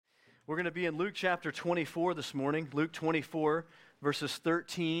We're going to be in Luke chapter 24 this morning, Luke 24, verses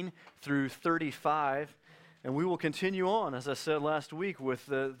 13 through 35. And we will continue on, as I said last week, with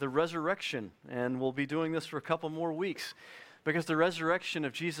the resurrection. And we'll be doing this for a couple more weeks. Because the resurrection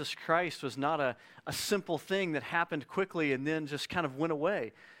of Jesus Christ was not a simple thing that happened quickly and then just kind of went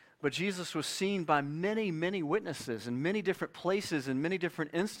away. But Jesus was seen by many, many witnesses in many different places and many different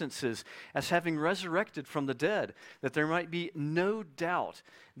instances as having resurrected from the dead, that there might be no doubt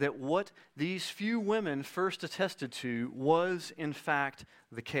that what these few women first attested to was, in fact,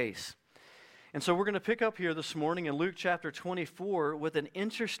 the case. And so we're going to pick up here this morning in Luke chapter 24 with an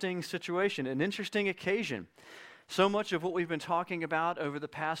interesting situation, an interesting occasion. So much of what we've been talking about over the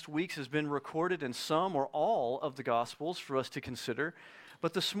past weeks has been recorded in some or all of the Gospels for us to consider.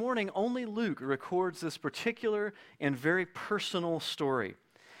 But this morning, only Luke records this particular and very personal story.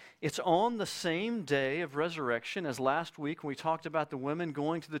 It's on the same day of resurrection as last week when we talked about the women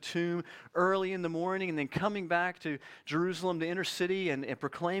going to the tomb early in the morning and then coming back to Jerusalem, the inner city, and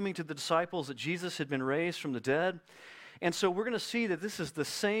proclaiming to the disciples that Jesus had been raised from the dead. And so we're going to see that this is the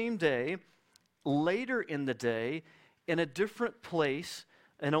same day, later in the day, in a different place,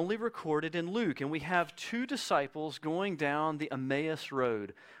 and only recorded in Luke. And we have two disciples going down the Emmaus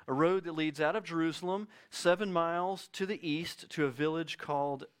Road, a road that leads out of Jerusalem 7 miles to the east to a village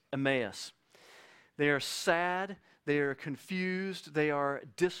called Emmaus. They are sad, they are confused, they are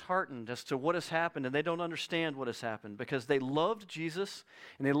disheartened as to what has happened, and they don't understand what has happened because they loved Jesus,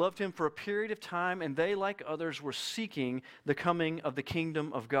 and they loved him for a period of time, and they, like others, were seeking the coming of the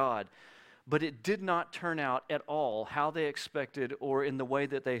kingdom of God. But it did not turn out at all how they expected or in the way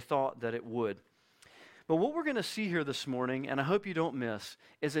that they thought that it would. But what we're going to see here this morning, and I hope you don't miss,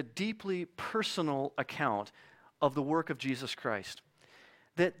 is a deeply personal account of the work of Jesus Christ.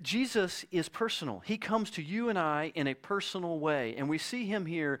 That Jesus is personal. He comes to you and I in a personal way. And we see him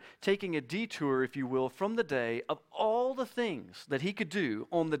here taking a detour, if you will, from the day of all the things that he could do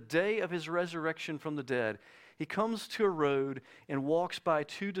on the day of his resurrection from the dead. He comes to a road and walks by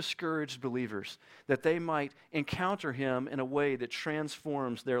two discouraged believers that they might encounter him in a way that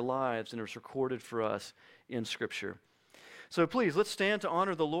transforms their lives and is recorded for us in Scripture. So please, let's stand to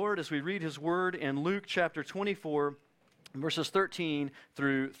honor the Lord as we read his word in Luke chapter 24, verses 13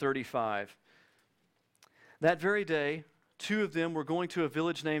 through 35. That very day, two of them were going to a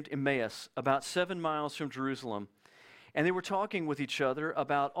village named Emmaus, about 7 miles from Jerusalem. And they were talking with each other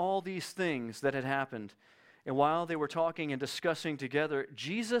about all these things that had happened. And while they were talking and discussing together,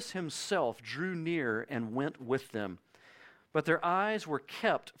 Jesus himself drew near and went with them. But their eyes were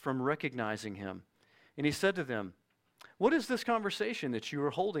kept from recognizing him. And he said to them, "What is this conversation that you are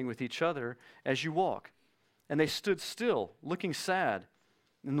holding with each other as you walk?" And they stood still, looking sad.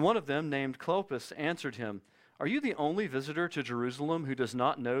 And one of them, named Cleopas, answered him, "Are you the only visitor to Jerusalem who does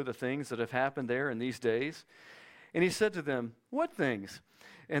not know the things that have happened there in these days?" And he said to them, "What things?"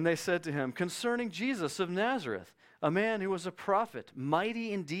 And they said to him, "Concerning Jesus of Nazareth, a man who was a prophet,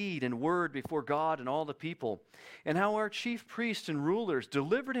 mighty in deed and word before God and all the people, and how our chief priests and rulers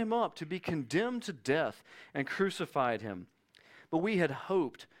delivered him up to be condemned to death and crucified him. But we had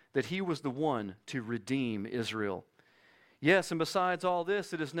hoped that he was the one to redeem Israel. Yes, and besides all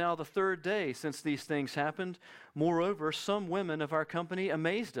this, it is now the 3rd day since these things happened. Moreover, some women of our company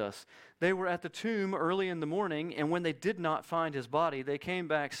amazed us. They were at the tomb early in the morning, and when they did not find his body, they came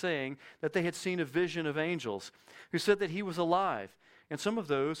back saying that they had seen a vision of angels, who said that he was alive. And some of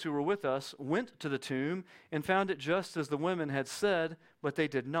those who were with us went to the tomb and found it just as the women had said, but they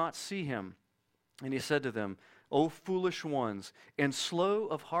did not see him. And he said to them, 'O foolish ones, and slow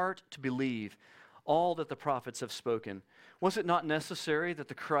of heart to believe all that the prophets have spoken. Was it not necessary that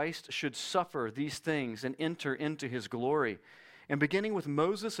the Christ should suffer these things and enter into his glory?' And beginning with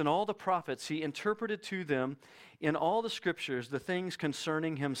Moses and all the prophets, he interpreted to them in all the scriptures the things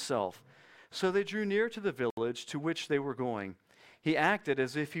concerning himself. So they drew near to the village to which they were going. He acted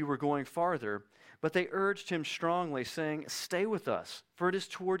as if he were going farther, but they urged him strongly, saying, 'Stay with us, for it is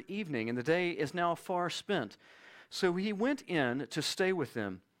toward evening, and the day is now far spent.' So he went in to stay with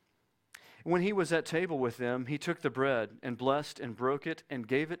them. When he was at table with them, he took the bread and blessed and broke it and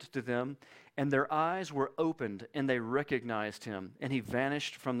gave it to them, and their eyes were opened, and they recognized him, and he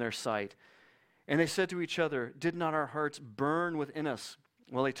vanished from their sight. And they said to each other, 'Did not our hearts burn within us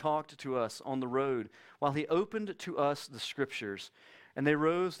while he talked to us on the road, while he opened to us the scriptures?' And they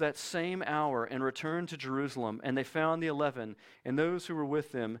rose that same hour and returned to Jerusalem, and they found the 11 and those who were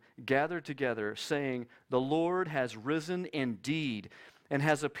with them gathered together, saying, 'The Lord has risen indeed and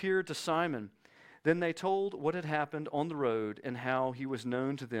has appeared to Simon.' Then they told what had happened on the road and how he was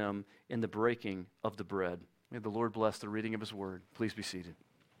known to them in the breaking of the bread." May the Lord bless the reading of his word. Please be seated.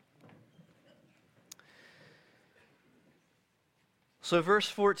 So verse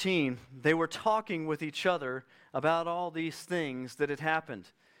 14, they were talking with each other about all these things that had happened.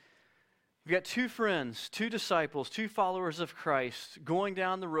 You've got two friends, two disciples, two followers of Christ going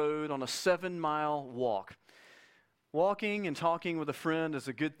down the road on a 7-mile walk. Walking and talking with a friend is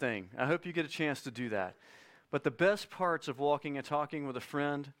a good thing. I hope you get a chance to do that. But the best parts of walking and talking with a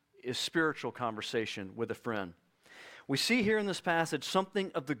friend is spiritual conversation with a friend. We see here in this passage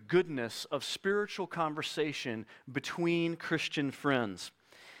something of the goodness of spiritual conversation between Christian friends.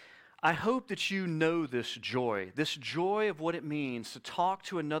 I hope that you know this joy of what it means to talk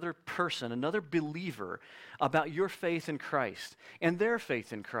to another person, another believer, about your faith in Christ and their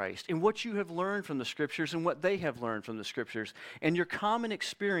faith in Christ and what you have learned from the Scriptures and what they have learned from the Scriptures and your common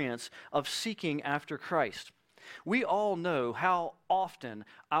experience of seeking after Christ. We all know how often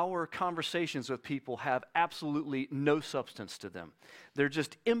our conversations with people have absolutely no substance to them. They're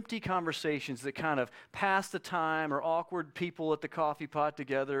just empty conversations that kind of pass the time, or awkward people at the coffee pot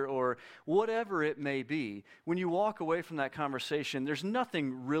together, or whatever it may be. When you walk away from that conversation, there's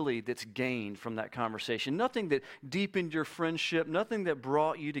nothing really that's gained from that conversation, nothing that deepened your friendship, nothing that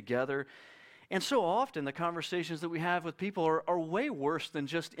brought you together. And so often the conversations that we have with people are way worse than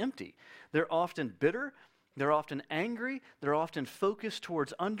just empty. They're often bitter. They're often angry. They're often focused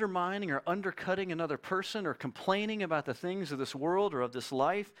towards undermining or undercutting another person or complaining about the things of this world or of this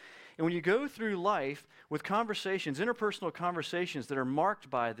life. And when you go through life with conversations, interpersonal conversations that are marked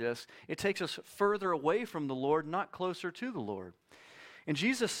by this, it takes us further away from the Lord, not closer to the Lord. And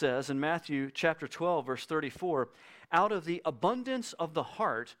Jesus says in Matthew chapter 12, verse 34, out of the abundance of the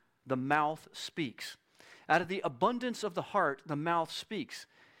heart, the mouth speaks. Out of the abundance of the heart, the mouth speaks.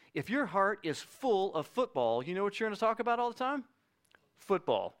 If your heart is full of football, you know what you're going to talk about all the time?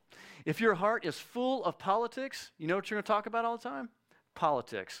 Football. If your heart is full of politics, you know what you're going to talk about all the time?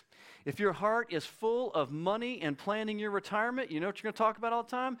 Politics. If your heart is full of money and planning your retirement, you know what you're going to talk about all the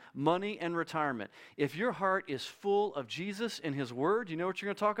time? Money and retirement. If your heart is full of Jesus and His Word, you know what you're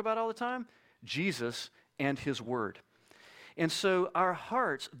going to talk about all the time? Jesus and His Word. And so our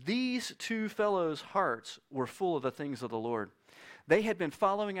hearts, these two fellows' hearts, were full of the things of the Lord. They had been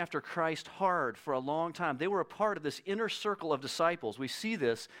following after Christ hard for a long time. They were a part of this inner circle of disciples. We see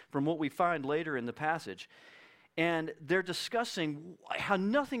this from what we find later in the passage. And they're discussing how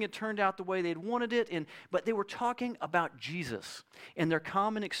nothing had turned out the way they'd wanted it, but they were talking about Jesus and their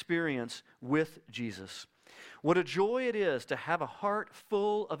common experience with Jesus. What a joy it is to have a heart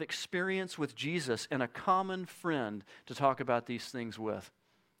full of experience with Jesus and a common friend to talk about these things with.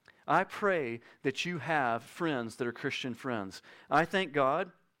 I pray that you have friends that are Christian friends. I thank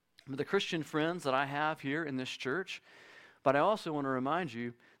God for the Christian friends that I have here in this church, but I also want to remind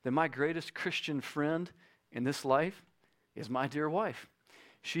you that my greatest Christian friend in this life is my dear wife.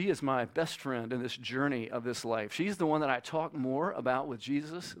 She is my best friend in this journey of this life. She's the one that I talk more about with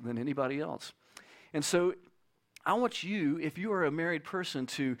Jesus than anybody else. And so I want you, if you are a married person,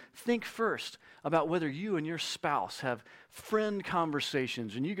 to think first about whether you and your spouse have friend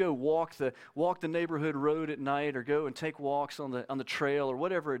conversations and you go walk the neighborhood road at night or go and take walks on the trail or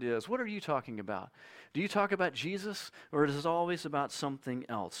whatever it is. What are you talking about? Do you talk about Jesus, or is it always about something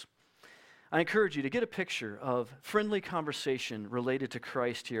else? I encourage you to get a picture of friendly conversation related to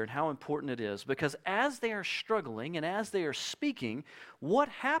Christ here and how important it is, because as they are struggling and as they are speaking, what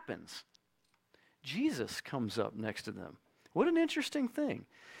happens? Jesus comes up next to them. What an interesting thing.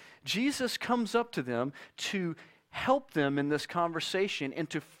 Jesus comes up to them to help them in this conversation and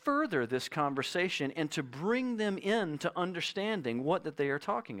to further this conversation and to bring them into understanding what that they are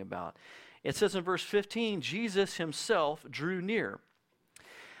talking about. It says in verse 15, Jesus Himself drew near.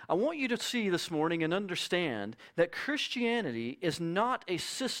 I want you to see this morning and understand that Christianity is not a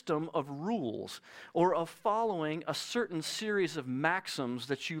system of rules or of following a certain series of maxims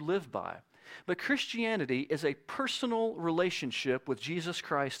that you live by. But Christianity is a personal relationship with Jesus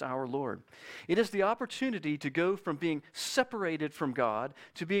Christ our Lord. It is the opportunity to go from being separated from God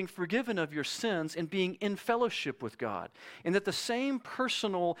to being forgiven of your sins and being in fellowship with God. And that the same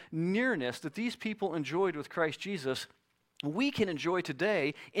personal nearness that these people enjoyed with Christ Jesus, we can enjoy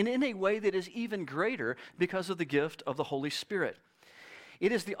today, and in a way that is even greater because of the gift of the Holy Spirit.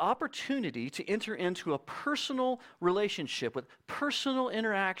 It is the opportunity to enter into a personal relationship with personal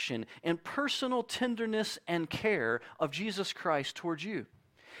interaction and personal tenderness and care of Jesus Christ towards you.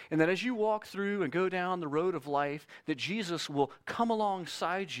 And that as you walk through and go down the road of life, that Jesus will come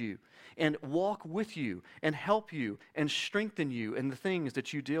alongside you and walk with you and help you and strengthen you in the things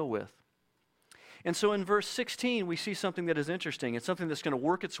that you deal with. And so in verse 16, we see something that is interesting. It's something that's going to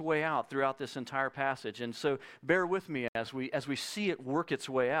work its way out throughout this entire passage. And so bear with me as we see it work its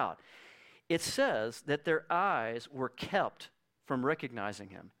way out. It says that their eyes were kept from recognizing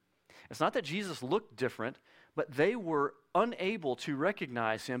him. It's not that Jesus looked different, but they were unable to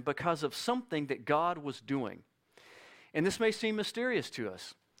recognize him because of something that God was doing. And this may seem mysterious to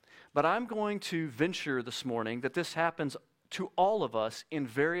us, but I'm going to venture this morning that this happens to all of us in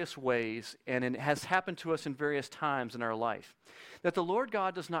various ways, and it has happened to us in various times in our life. That the Lord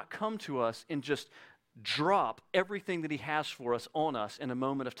God does not come to us and just drop everything that he has for us on us in a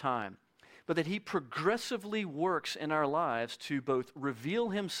moment of time, but that he progressively works in our lives to both reveal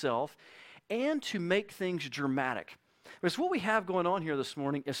himself and to make things dramatic. Because what we have going on here this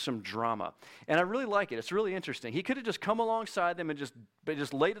morning is some drama, and I really like it. It's really interesting. He could have just come alongside them and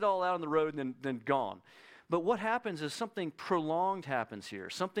just laid it all out on the road and then gone. But what happens is something prolonged happens here,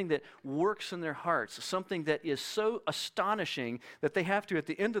 something that works in their hearts, something that is so astonishing that they have to, at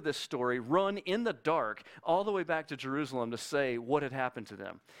the end of this story, run in the dark all the way back to Jerusalem to say what had happened to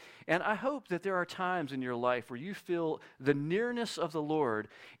them. And I hope that there are times in your life where you feel the nearness of the Lord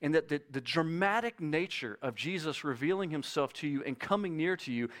and that the dramatic nature of Jesus revealing himself to you and coming near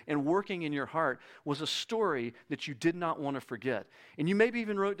to you and working in your heart was a story that you did not want to forget. And you maybe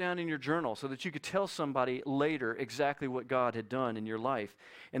even wrote down in your journal so that you could tell somebody later exactly what God had done in your life.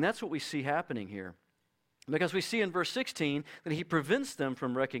 And that's what we see happening here. Because we see in verse 16 that he prevents them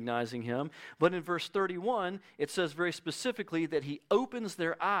from recognizing him, but in verse 31, it says very specifically that he opens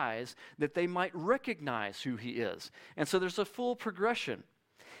their eyes that they might recognize who he is. And so there's a full progression.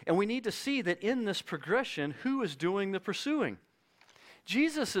 And we need to see that in this progression, who is doing the pursuing?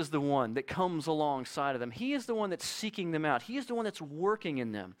 Jesus is the one that comes alongside of them. He is the one that's seeking them out. He is the one that's working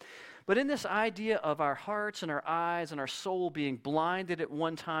in them. But in this idea of our hearts and our eyes and our soul being blinded at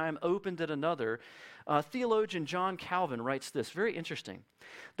one time, opened at another, theologian John Calvin writes this, very interesting.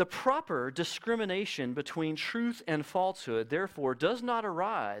 The proper discrimination between truth and falsehood, therefore, does not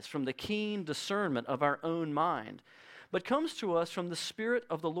arise from the keen discernment of our own mind, but comes to us from the Spirit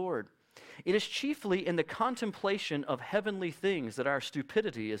of the Lord. It is chiefly in the contemplation of heavenly things that our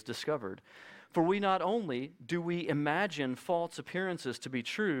stupidity is discovered. For we not only do we imagine false appearances to be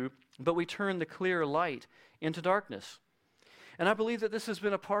true, but we turn the clear light into darkness. And I believe that this has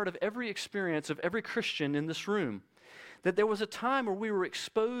been a part of every experience of every Christian in this room. That there was a time where we were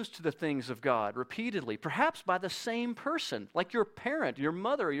exposed to the things of God repeatedly, perhaps by the same person, like your parent, your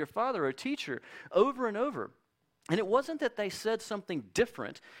mother, or your father, or teacher, over and over. And it wasn't that they said something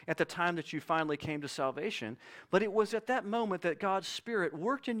different at the time that you finally came to salvation, but it was at that moment that God's Spirit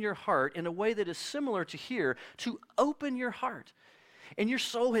worked in your heart in a way that is similar to here, to open your heart. And your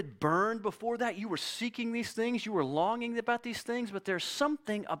soul had burned before that. You were seeking these things. You were longing about these things. But there's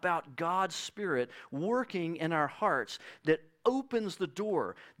something about God's Spirit working in our hearts that opens the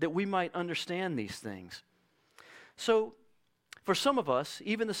door that we might understand these things. So, for some of us,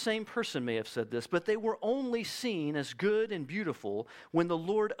 even the same person may have said this, but they were only seen as good and beautiful when the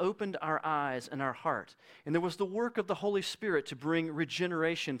Lord opened our eyes and our heart. And there was the work of the Holy Spirit to bring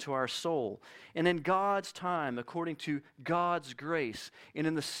regeneration to our soul. And in God's time, according to God's grace, and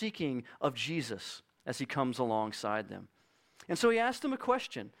in the seeking of Jesus as he comes alongside them. And so he asked them a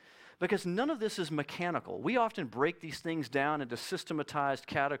question, because none of this is mechanical. We often break these things down into systematized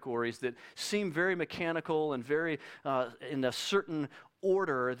categories that seem very mechanical and very in a certain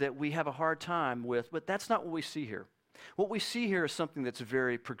order that we have a hard time with, but that's not what we see here. What we see here is something that's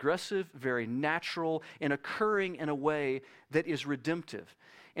very progressive, very natural, and occurring in a way that is redemptive.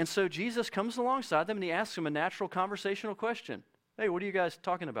 And so Jesus comes alongside them and he asks them a natural conversational question. Hey, what are you guys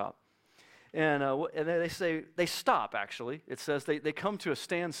talking about? And they stop, actually. It says they come to a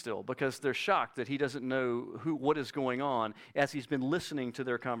standstill because they're shocked that he doesn't know what is going on as he's been listening to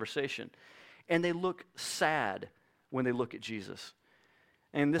their conversation. And they look sad when they look at Jesus.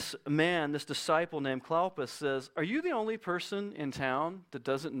 And this man, this disciple named Cleopas says, are you the only person in town that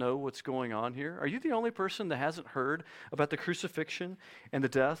doesn't know what's going on here? Are you the only person that hasn't heard about the crucifixion and the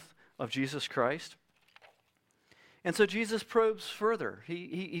death of Jesus Christ? And so Jesus probes further.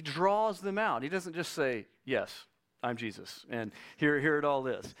 He draws them out. He doesn't just say, yes, I'm Jesus, and here it all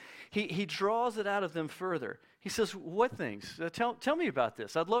is. He draws it out of them further. He says, what things? Tell me about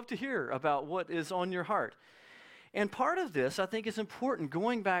this. I'd love to hear about what is on your heart. And part of this, I think, is important,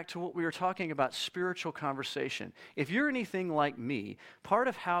 going back to what we were talking about, spiritual conversation. If you're anything like me, part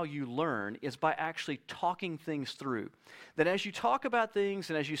of how you learn is by actually talking things through. That as you talk about things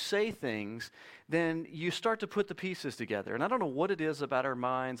and as you say things, then you start to put the pieces together. And I don't know what it is about our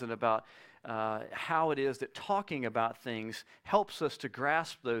minds and about how it is that talking about things helps us to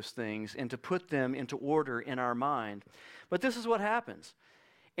grasp those things and to put them into order in our mind. But this is what happens.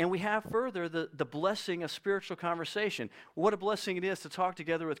 And we have further the blessing of spiritual conversation. What a blessing it is to talk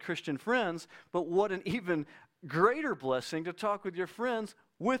together with Christian friends, but what an even greater blessing to talk with your friends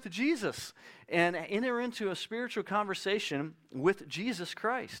with Jesus and enter into a spiritual conversation with Jesus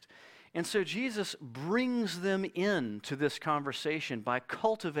Christ. And so Jesus brings them into this conversation by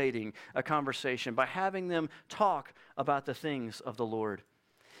cultivating a conversation, by having them talk about the things of the Lord.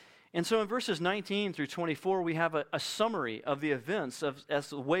 And so in verses 19 through 24, we have a summary of the events as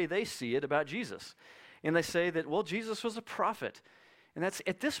the way they see it about Jesus. And they say that, well, Jesus was a prophet. And that's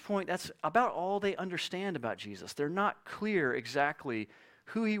at this point, that's about all they understand about Jesus. They're not clear exactly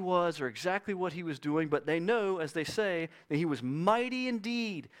who he was or exactly what he was doing, but they know, as they say, that he was mighty in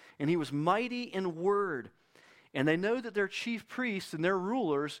deed and he was mighty in word. And they know that their chief priests and their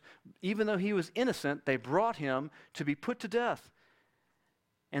rulers, even though he was innocent, they brought him to be put to death.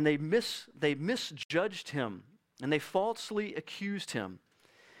 And they misjudged him, and they falsely accused him.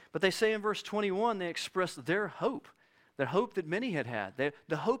 But they say in verse 21, they express their hope, the hope that many had,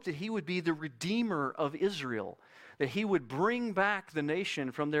 the hope that he would be the Redeemer of Israel, that he would bring back the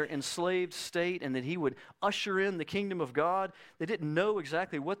nation from their enslaved state, and that he would usher in the kingdom of God. They didn't know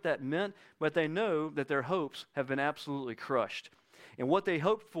exactly what that meant, but they know that their hopes have been absolutely crushed. And what they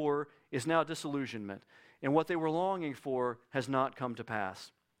hoped for is now disillusionment, and what they were longing for has not come to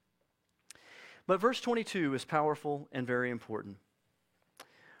pass. But verse 22 is powerful and very important.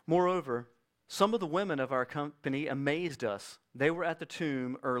 Moreover, some of the women of our company amazed us. They were at the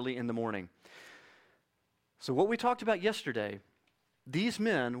tomb early in the morning. So what we talked about yesterday, these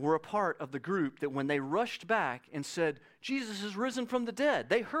men were a part of the group that when they rushed back and said, Jesus is risen from the dead,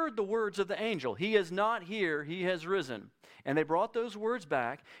 they heard the words of the angel. He is not here, he has risen. And they brought those words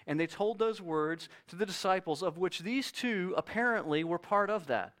back, and they told those words to the disciples, of which these two apparently were part of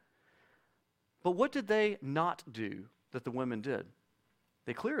that. But what did they not do that the women did?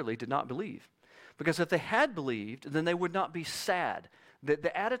 They clearly did not believe. Because if they had believed, then they would not be sad.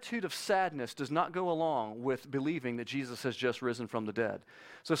 The attitude of sadness does not go along with believing that Jesus has just risen from the dead.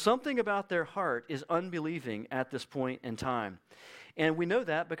 So something about their heart is unbelieving at this point in time. And we know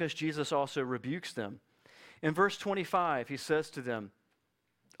that because Jesus also rebukes them. In verse 25, he says to them,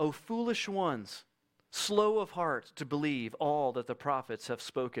 O foolish ones, slow of heart to believe all that the prophets have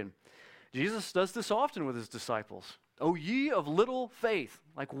spoken. Jesus does this often with his disciples. O ye of little faith,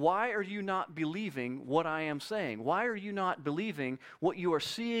 like why are you not believing what I am saying? Why are you not believing what you are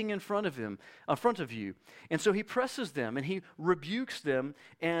seeing in front of you? And so he presses them and he rebukes them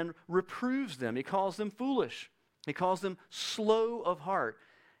and reproves them. He calls them foolish. He calls them slow of heart.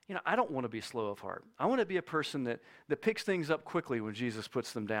 You know, I don't want to be slow of heart. I want to be a person that picks things up quickly when Jesus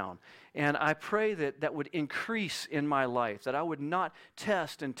puts them down. And I pray that would increase in my life, that I would not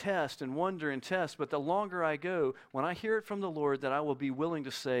test and wonder and test, but the longer I go, when I hear it from the Lord, that I will be willing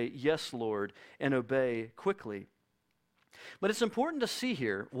to say, yes, Lord, and obey quickly. But it's important to see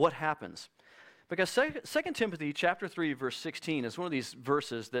here what happens. Because 2 Timothy chapter 3, verse 16 is one of these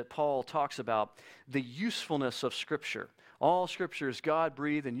verses that Paul talks about the usefulness of Scripture. All Scripture is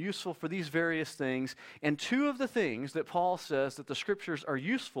God-breathed and useful for these various things. And two of the things that Paul says that the Scriptures are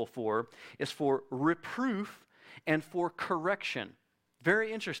useful for is for reproof and for correction.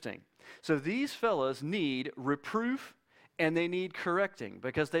 Very interesting. So these fellas need reproof and they need correcting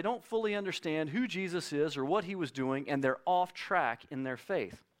because they don't fully understand who Jesus is or what he was doing, and they're off track in their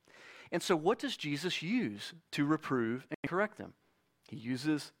faith. And so what does Jesus use to reprove and correct them? He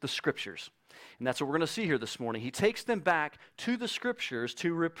uses the Scriptures. And that's what we're going to see here this morning. He takes them back to the Scriptures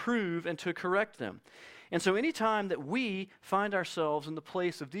to reprove and to correct them. And so anytime that we find ourselves in the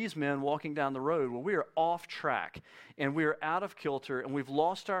place of these men walking down the road where we are off track and we are out of kilter and we've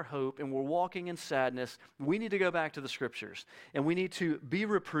lost our hope and we're walking in sadness, we need to go back to the Scriptures. And we need to be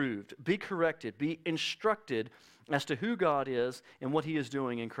reproved, be corrected, be instructed as to who God is and what he is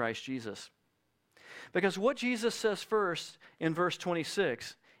doing in Christ Jesus. Because what Jesus says first in verse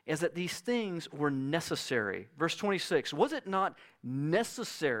 26 is that these things were necessary. Verse 26, was it not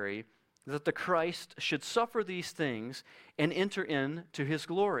necessary that the Christ should suffer these things and enter into his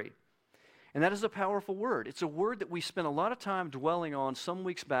glory? And that is a powerful word. It's a word that we spent a lot of time dwelling on some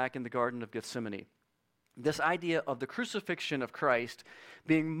weeks back in the Garden of Gethsemane. This idea of the crucifixion of Christ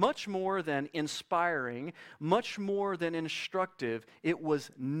being much more than inspiring, much more than instructive, it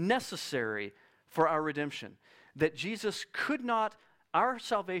was necessary for our redemption. That Jesus could not, our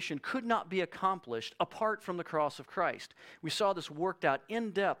salvation could not be accomplished apart from the cross of Christ. We saw this worked out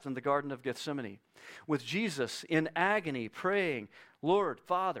in depth in the Garden of Gethsemane, with Jesus in agony praying, Lord,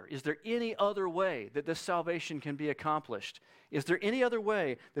 Father, is there any other way that this salvation can be accomplished? Is there any other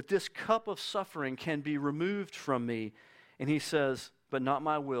way that this cup of suffering can be removed from me? And he says, but not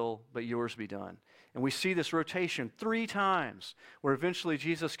my will, but yours be done. And we see this rotation 3 times, where eventually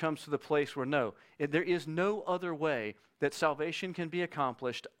Jesus comes to the place where no, there is no other way that salvation can be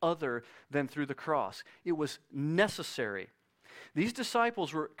accomplished other than through the cross. It was necessary. These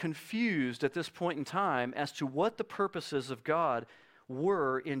disciples were confused at this point in time as to what the purposes of God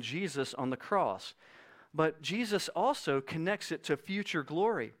were in Jesus on the cross. But Jesus also connects it to future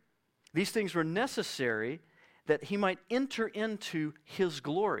glory. These things were necessary that he might enter into his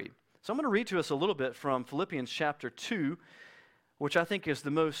glory. So I'm going to read to us a little bit from Philippians chapter 2, which I think is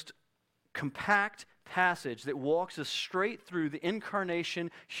the most compact passage that walks us straight through the incarnation,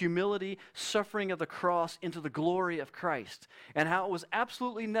 humility, suffering of the cross into the glory of Christ, and how it was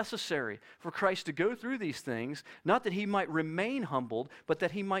absolutely necessary for Christ to go through these things, not that he might remain humbled, but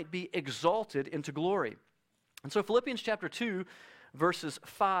that he might be exalted into glory. And so Philippians chapter 2, verses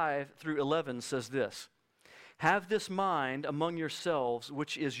 5 through 11 says this: "Have this mind among yourselves,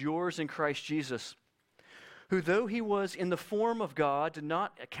 which is yours in Christ Jesus, who though he was in the form of God, did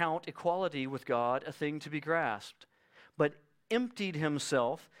not account equality with God a thing to be grasped, but emptied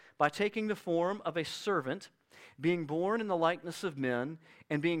himself by taking the form of a servant, being born in the likeness of men,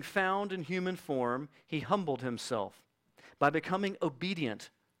 and being found in human form, he humbled himself by becoming obedient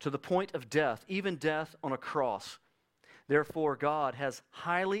to the point of death, even death on a cross. Therefore God has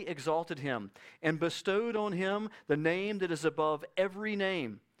highly exalted him and bestowed on him the name that is above every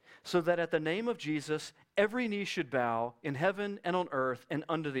name, so that at the name of Jesus every knee should bow in heaven and on earth and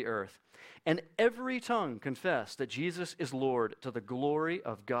under the earth, and every tongue confess that Jesus is Lord, to the glory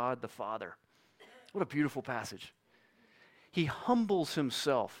of God the Father." What a beautiful passage. He humbles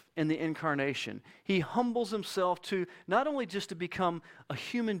himself in the incarnation. He humbles himself to not only just to become a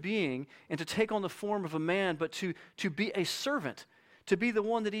human being and to take on the form of a man, but to be a servant, to be the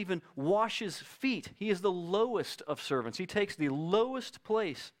one that even washes feet. He is the lowest of servants. He takes the lowest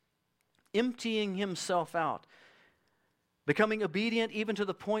place, emptying himself out, becoming obedient even to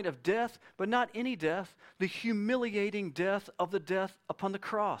the point of death, but not any death, the humiliating death of the death upon the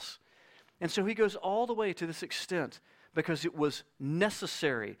cross. And so he goes all the way to this extent because it was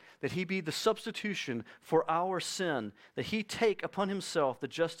necessary that he be the substitution for our sin, that he take upon himself the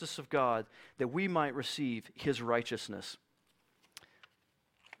justice of God, that we might receive his righteousness.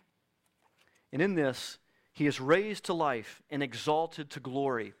 And in this, he is raised to life and exalted to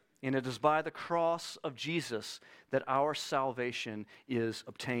glory. And it is by the cross of Jesus that our salvation is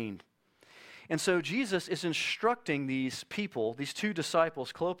obtained. And so Jesus is instructing these people, these 2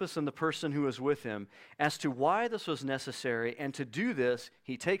 disciples, Clopas and the person who was with him, as to why this was necessary. And to do this,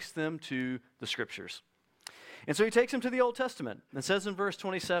 he takes them to the Scriptures. And so he takes them to the Old Testament. It says in verse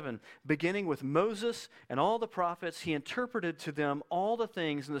 27, "Beginning with Moses and all the prophets, he interpreted to them all the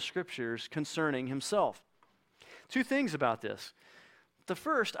things in the Scriptures concerning himself." 2 things about this. The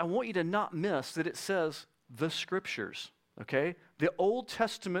first, I want you to not miss that it says the Scriptures, okay? The Old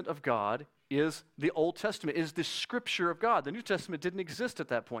Testament of God is the Old Testament, is the Scripture of God. The New Testament didn't exist at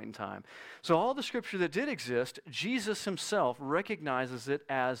that point in time. So all the Scripture that did exist, Jesus himself recognizes it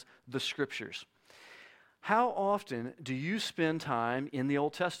as the Scriptures. How often do you spend time in the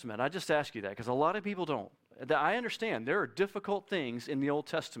Old Testament? I just ask you that because a lot of people don't. I understand there are difficult things in the Old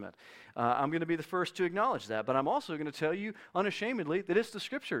Testament. I'm going to be the first to acknowledge that, but I'm also going to tell you unashamedly that it's the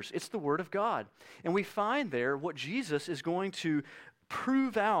Scriptures. It's the Word of God. And we find there what Jesus is going to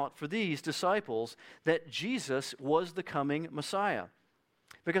prove out for these disciples, that Jesus was the coming Messiah.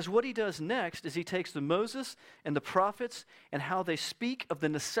 Because what he does next is he takes the Moses and the prophets and how they speak of the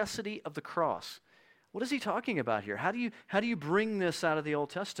necessity of the cross. What is he talking about here? How do you bring this out of the Old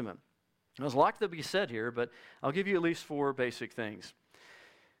Testament? There's a lot to be said here, but I'll give you at least 4 basic things.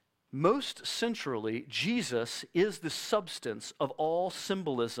 Most centrally, Jesus is the substance of all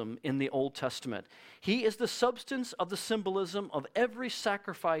symbolism in the Old Testament. He is the substance of the symbolism of every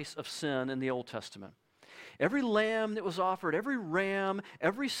sacrifice of sin in the Old Testament. Every lamb that was offered, every ram,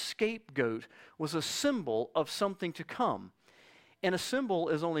 every scapegoat was a symbol of something to come. And a symbol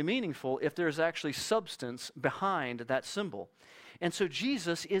is only meaningful if there's actually substance behind that symbol. And so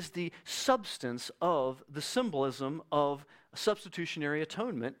Jesus is the substance of the symbolism of substitutionary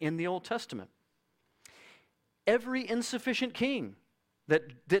atonement in the Old Testament. Every insufficient king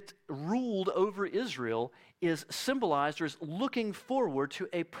that ruled over Israel is symbolized or is looking forward to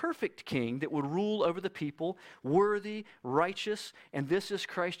a perfect king that would rule over the people, worthy, righteous, and this is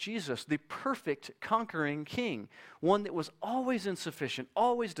Christ Jesus, the perfect conquering king, one that was always insufficient,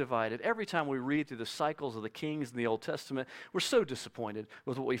 always divided. Every time we read through the cycles of the kings in the Old Testament, we're so disappointed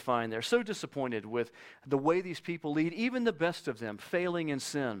with what we find there, so disappointed with the way these people lead, even the best of them, failing in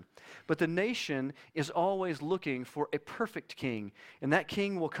sin. But the nation is always looking for a perfect king, and that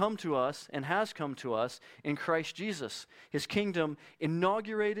king will come to us and has come to us in Christ Jesus, his kingdom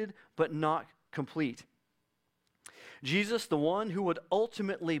inaugurated but not complete. Jesus, the one who would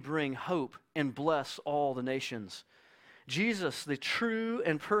ultimately bring hope and bless all the nations. Jesus, the true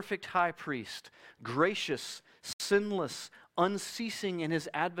and perfect high priest, gracious, sinless, unceasing in his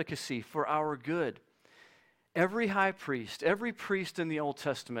advocacy for our good. Every high priest, every priest in the Old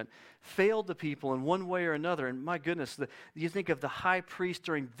Testament failed the people in one way or another. And my goodness, you think of the high priest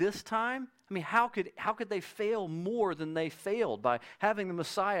during this time? I mean, how could they fail more than they failed by having the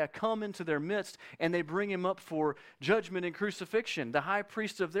Messiah come into their midst and they bring him up for judgment and crucifixion? The high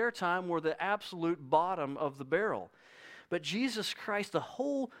priests of their time were the absolute bottom of the barrel. But Jesus Christ, the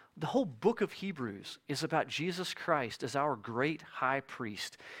whole book of Hebrews is about Jesus Christ as our great high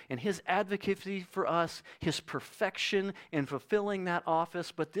priest and his advocacy for us, his perfection in fulfilling that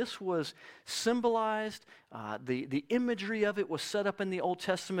office. But this was symbolized, the imagery of it was set up in the Old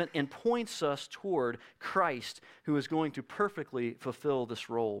Testament and points us toward Christ, who is going to perfectly fulfill this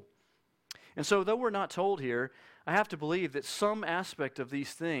role. And so though we're not told here, I have to believe that some aspect of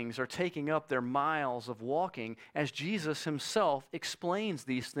these things are taking up their miles of walking as Jesus himself explains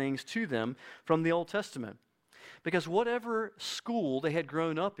these things to them from the Old Testament. Because whatever school they had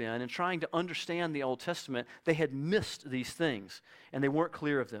grown up in and trying to understand the Old Testament, they had missed these things and they weren't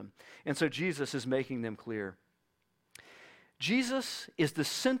clear of them. And so Jesus is making them clear. Jesus is the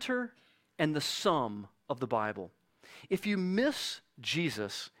center and the sum of the Bible. If you miss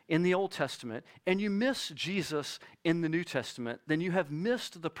Jesus in the Old Testament and you miss Jesus in the New Testament, then you have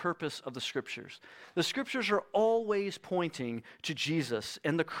missed the purpose of the Scriptures. The Scriptures are always pointing to Jesus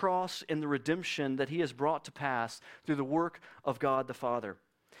and the cross and the redemption that he has brought to pass through the work of God the Father.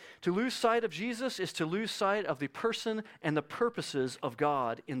 To lose sight of Jesus is to lose sight of the person and the purposes of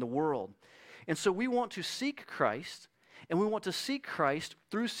God in the world. And so we want to seek Christ, and we want to seek Christ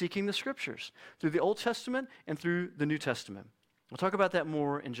through seeking the Scriptures, through the Old Testament and through the New Testament. We'll talk about that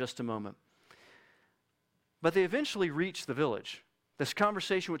more in just a moment. But they eventually reach the village. This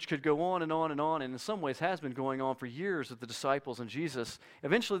conversation, which could go on and on and on, and in some ways has been going on for years with the disciples and Jesus,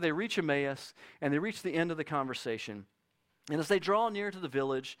 eventually they reach Emmaus, and they reach the end of the conversation. And as they draw near to the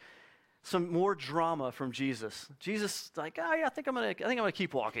village, some more drama from Jesus. Jesus is like, oh yeah, I think I'm gonna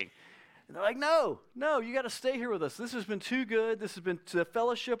keep walking. And they're like, no, you got to stay here with us. This has been too good. This has been the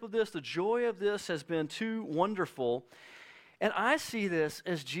fellowship of this, the joy of this has been too wonderful. And I see this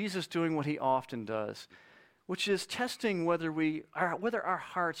as Jesus doing what he often does, which is testing whether our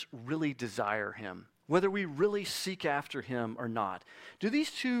hearts really desire him, whether we really seek after him or not. Do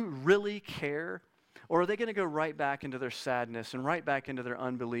these two really care? Or are they going to go right back into their sadness and right back into their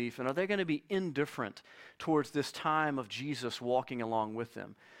unbelief? And are they going to be indifferent towards this time of Jesus walking along with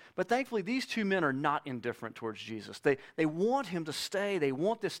them? But thankfully, these two men are not indifferent towards Jesus. They want him to stay. They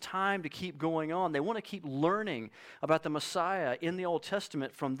want this time to keep going on. They want to keep learning about the Messiah in the Old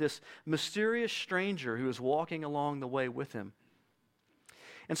Testament from this mysterious stranger who is walking along the way with him.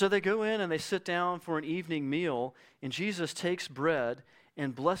 And so they go in and they sit down for an evening meal, and Jesus takes bread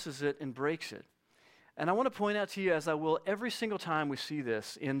and blesses it and breaks it. And I want to point out to you, as I will every single time we see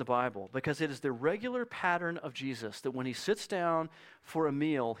this in the Bible, because it is the regular pattern of Jesus that when he sits down for a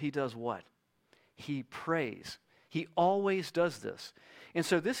meal, he does what? He prays. He always does this. And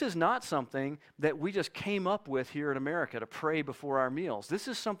so this is not something that we just came up with here in America to pray before our meals. This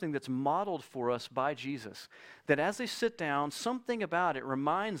is something that's modeled for us by Jesus, that as they sit down, something about it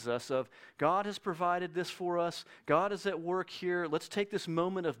reminds us of God has provided this for us. God is at work here. Let's take this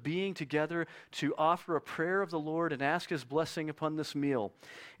moment of being together to offer a prayer of the Lord and ask his blessing upon this meal.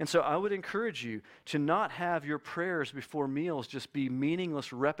 And so I would encourage you to not have your prayers before meals just be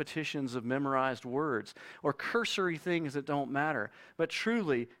meaningless repetitions of memorized words or cursory things that don't matter, but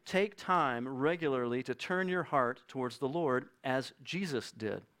truly take time regularly to turn your heart towards the Lord as Jesus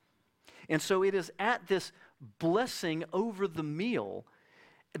did. And so it is at this blessing over the meal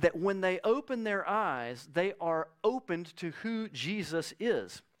that when they open their eyes, they are opened to who Jesus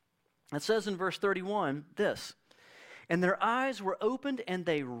is. It says in verse 31 this, and their eyes were opened and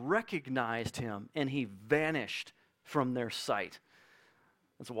they recognized him, and he vanished from their sight.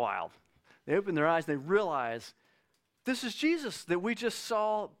 That's wild. They opened their eyes and they realized this is Jesus that we just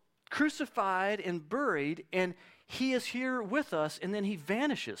saw crucified and buried, and he is here with us, and then he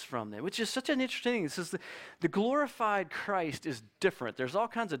vanishes from them, which is such an interesting thing. It says the glorified Christ is different. There's all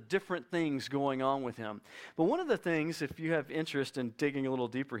kinds of different things going on with him. But one of the things, if you have interest in digging a little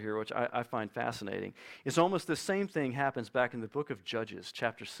deeper here, which I find fascinating, is almost the same thing happens back in the book of Judges,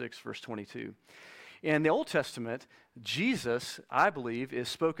 chapter 6, verse 22. In the Old Testament, Jesus, I believe, is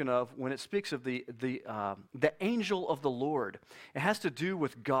spoken of when it speaks of the angel of the Lord. It has to do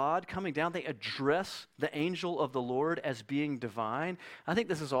with God coming down. They address the angel of the Lord as being divine. I think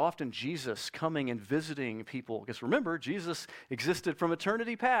this is often Jesus coming and visiting people. Because remember, Jesus existed from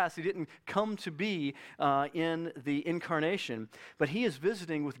eternity past. He didn't come to be in the incarnation. But he is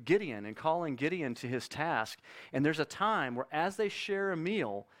visiting with Gideon and calling Gideon to his task. And there's a time where as they share a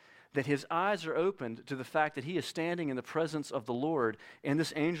meal, that his eyes are opened to the fact that he is standing in the presence of the Lord, and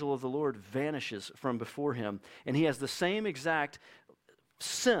this angel of the Lord vanishes from before him. And he has the same exact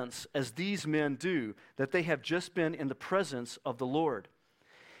sense as these men do, that they have just been in the presence of the Lord.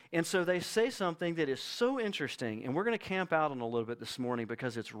 And so they say something that is so interesting, and we're going to camp out on a little bit this morning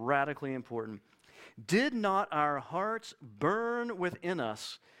because it's radically important. Did not our hearts burn within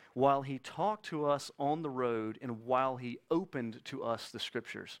us while he talked to us on the road and while he opened to us the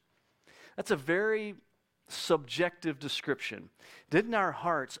Scriptures? That's a very subjective description. Didn't our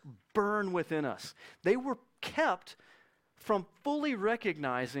hearts burn within us? They were kept from fully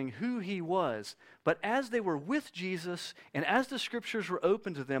recognizing who he was. But as they were with Jesus and as the Scriptures were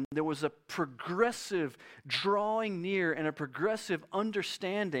open to them, there was a progressive drawing near and a progressive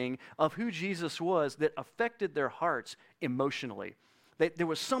understanding of who Jesus was that affected their hearts emotionally. There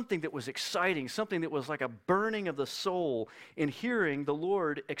was something that was exciting, something that was like a burning of the soul in hearing the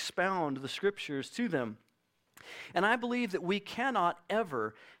Lord expound the Scriptures to them. And I believe that we cannot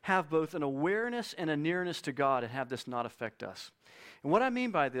ever have both an awareness and a nearness to God and have this not affect us. And what I mean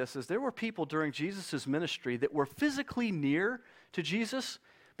by this is there were people during Jesus' ministry that were physically near to Jesus,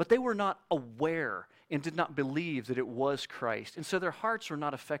 but they were not aware and did not believe that it was Christ. And so their hearts were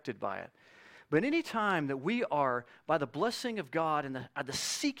not affected by it. But any time that we are, by the blessing of God and the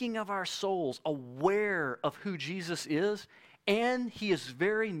seeking of our souls, aware of who Jesus is, and he is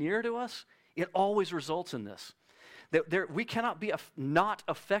very near to us, it always results in this. That we cannot be not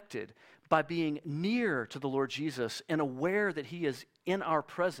affected by being near to the Lord Jesus and aware that he is in our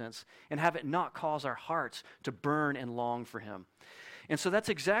presence and have it not cause our hearts to burn and long for him. And so that's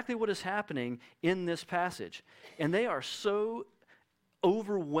exactly what is happening in this passage. And they are so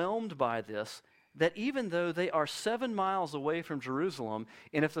overwhelmed by this that even though they are 7 miles away from Jerusalem,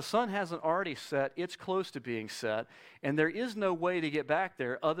 and if the sun hasn't already set, it's close to being set, and there is no way to get back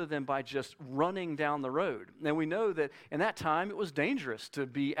there other than by just running down the road. And we know that in that time it was dangerous to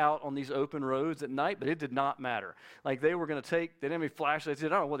be out on these open roads at night, but it did not matter. Like they were going to they didn't have any flashlights, I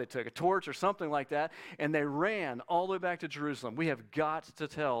don't know what they took, a torch or something like that, and they ran all the way back to Jerusalem. We have got to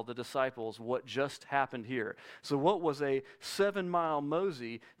tell the disciples what just happened here. So what was a 7-mile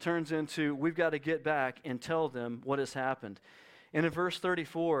mosey turns into we've got to get back and tell them what has happened. And in verse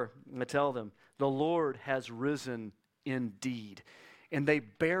 34, I tell them, the Lord has risen indeed. And they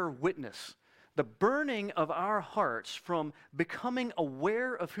bear witness. The burning of our hearts from becoming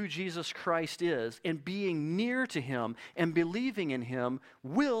aware of who Jesus Christ is and being near to him and believing in him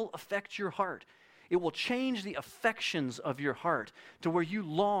will affect your heart. It will change the affections of your heart to where you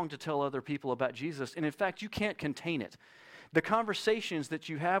long to tell other people about Jesus. And in fact, you can't contain it. The conversations that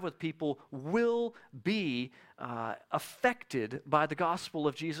you have with people will be affected by the gospel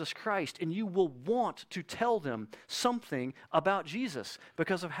of Jesus Christ, and you will want to tell them something about Jesus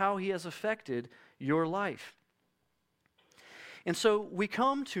because of how he has affected your life. And so we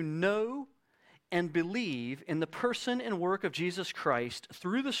come to know and believe in the person and work of Jesus Christ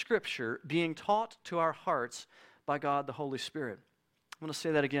through the Scripture being taught to our hearts by God the Holy Spirit. I'm going to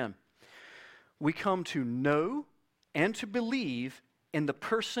say that again. We come to know and to believe in the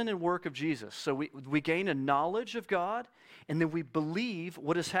person and work of Jesus. So we gain a knowledge of God, and then we believe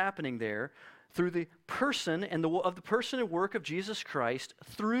what is happening there through the person and the person and work of Jesus Christ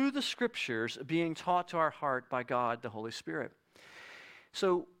through the Scriptures being taught to our heart by God the Holy Spirit.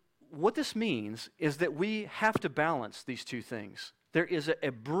 So what this means is that we have to balance these two things. There is a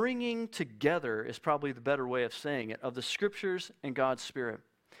bringing together, is probably the better way of saying it, of the Scriptures and God's Spirit.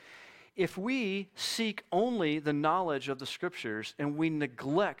 If we seek only the knowledge of the Scriptures and we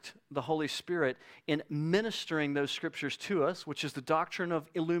neglect the Holy Spirit in ministering those Scriptures to us, which is the doctrine of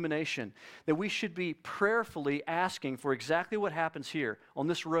illumination, that we should be prayerfully asking for exactly what happens here on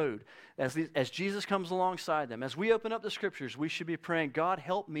this road as Jesus comes alongside them. As we open up the Scriptures, we should be praying, God,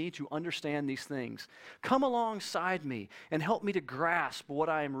 help me to understand these things. Come alongside me and help me to grasp what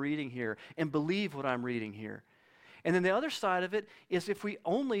I am reading here and believe what I'm reading here. And then the other side of it is if we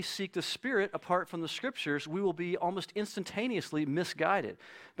only seek the Spirit apart from the Scriptures, we will be almost instantaneously misguided,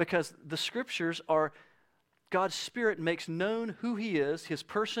 because the Scriptures are, God's Spirit makes known who He is, His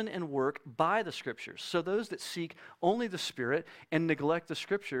person and work by the Scriptures. So those that seek only the Spirit and neglect the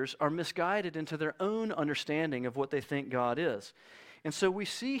Scriptures are misguided into their own understanding of what they think God is. And so we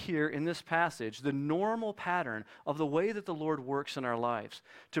see here in this passage the normal pattern of the way that the Lord works in our lives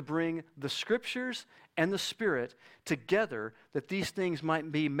to bring the Scriptures and the Spirit together, that these things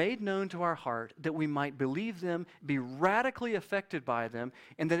might be made known to our heart, that we might believe them, be radically affected by them,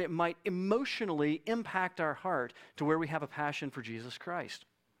 and that it might emotionally impact our heart to where we have a passion for Jesus Christ.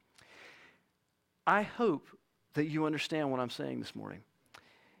 I hope that you understand what I'm saying this morning.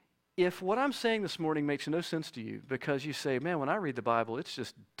 If what I'm saying this morning makes no sense to you because you say, man, when I read the Bible, it's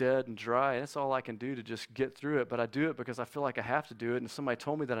just dead and dry, and that's all I can do to just get through it, but I do it because I feel like I have to do it, and somebody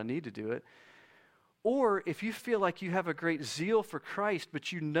told me that I need to do it. Or if you feel like you have a great zeal for Christ,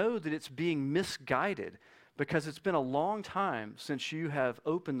 but you know that it's being misguided because it's been a long time since you have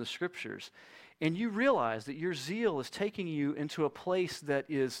opened the Scriptures, and you realize that your zeal is taking you into a place that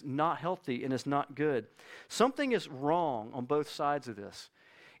is not healthy and is not good. Something is wrong on both sides of this.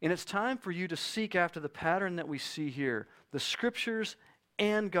 And it's time for you to seek after the pattern that we see here, the Scriptures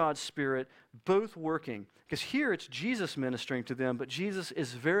and God's Spirit both working. Because here it's Jesus ministering to them, but Jesus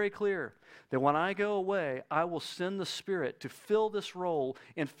is very clear that when I go away, I will send the Spirit to fill this role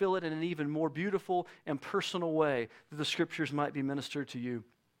and fill it in an even more beautiful and personal way that the Scriptures might be ministered to you.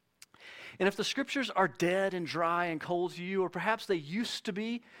 And if the Scriptures are dead and dry and cold to you, or perhaps they used to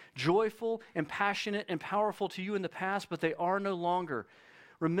be joyful and passionate and powerful to you in the past, but they are no longer,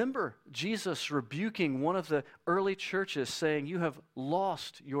 remember Jesus rebuking one of the early churches, saying, you have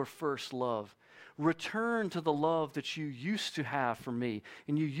lost your first love. Return to the love that you used to have for me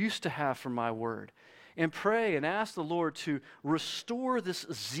and you used to have for my word. And pray and ask the Lord to restore this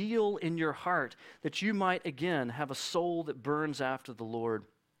zeal in your heart, that you might again have a soul that burns after the Lord.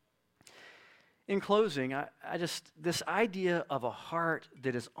 In closing, this idea of a heart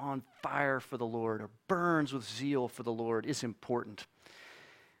that is on fire for the Lord or burns with zeal for the Lord is important.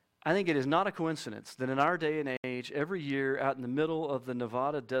 I think it is not a coincidence that in our day and age, every year out in the middle of the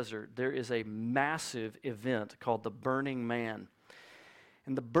Nevada desert, there is a massive event called the Burning Man.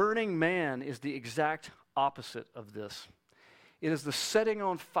 And the Burning Man is the exact opposite of this. It is the setting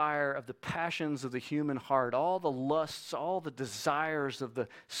on fire of the passions of the human heart, all the lusts, all the desires of the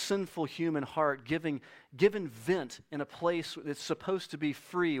sinful human heart given vent in a place that's supposed to be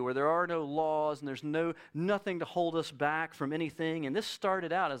free, where there are no laws and there's nothing to hold us back from anything. And this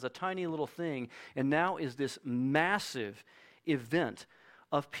started out as a tiny little thing and now is this massive event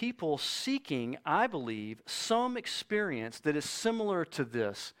of people seeking, I believe, some experience that is similar to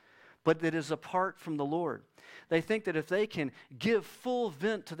this, but that is apart from the Lord. They think that if they can give full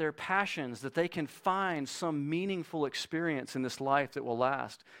vent to their passions, that they can find some meaningful experience in this life that will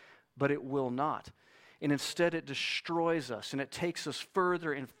last, but it will not. And instead it destroys us, and it takes us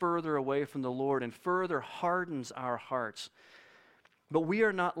further and further away from the Lord and further hardens our hearts. But we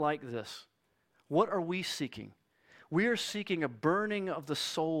are not like this. What are we seeking? We are seeking a burning of the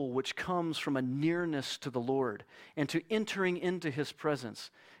soul which comes from a nearness to the Lord and to entering into His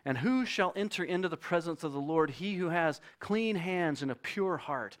presence. And who shall enter into the presence of the Lord? He who has clean hands and a pure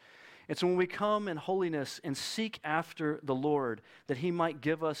heart. It's when we come in holiness and seek after the Lord that He might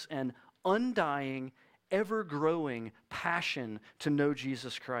give us an undying, ever-growing passion to know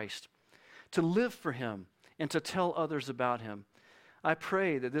Jesus Christ, to live for Him, and to tell others about Him. I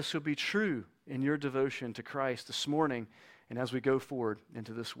pray that this will be true in your devotion to Christ this morning and as we go forward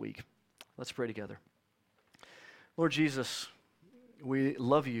into this week. Let's pray together. Lord Jesus, we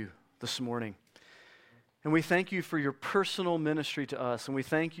love you this morning. And we thank you for your personal ministry to us. And we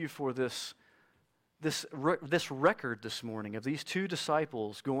thank you for this record this morning of these two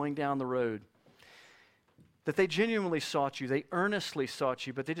disciples going down the road. That they genuinely sought you, they earnestly sought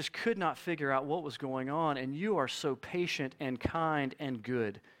you, but they just could not figure out what was going on. And you are so patient and kind and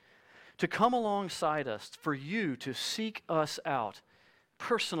good to come alongside us, for you to seek us out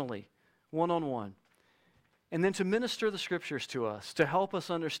personally, one-on-one, and then to minister the Scriptures to us, to help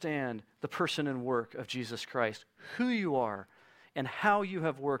us understand the person and work of Jesus Christ, who you are, and how you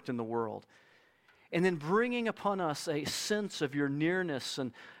have worked in the world. And then bringing upon us a sense of your nearness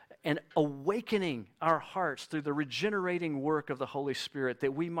and awakening our hearts through the regenerating work of the Holy Spirit,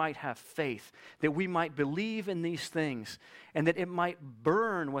 that we might have faith, that we might believe in these things, and that it might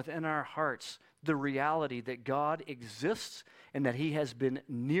burn within our hearts the reality that God exists and that He has been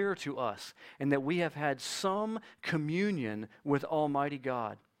near to us, and that we have had some communion with Almighty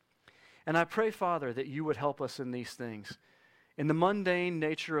God. And I pray, Father, that you would help us in these things. In the mundane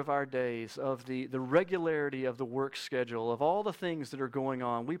nature of our days, of the regularity of the work schedule, of all the things that are going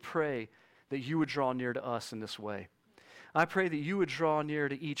on, we pray that you would draw near to us in this way. I pray that you would draw near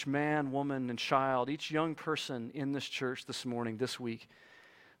to each man, woman, and child, each young person in this church this morning, this week,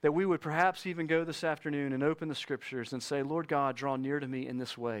 that we would perhaps even go this afternoon and open the Scriptures and say, Lord God, draw near to me in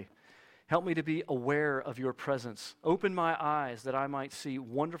this way. Help me to be aware of your presence. Open my eyes that I might see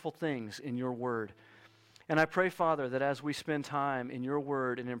wonderful things in your word. And I pray, Father, that as we spend time in your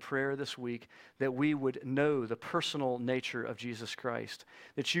word and in prayer this week, that we would know the personal nature of Jesus Christ,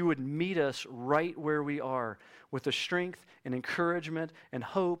 that you would meet us right where we are with the strength and encouragement and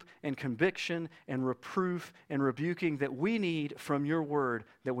hope and conviction and reproof and rebuking that we need from your word,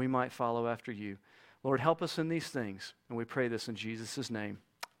 that we might follow after you. Lord, help us in these things, and we pray this in Jesus' name.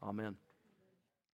 Amen.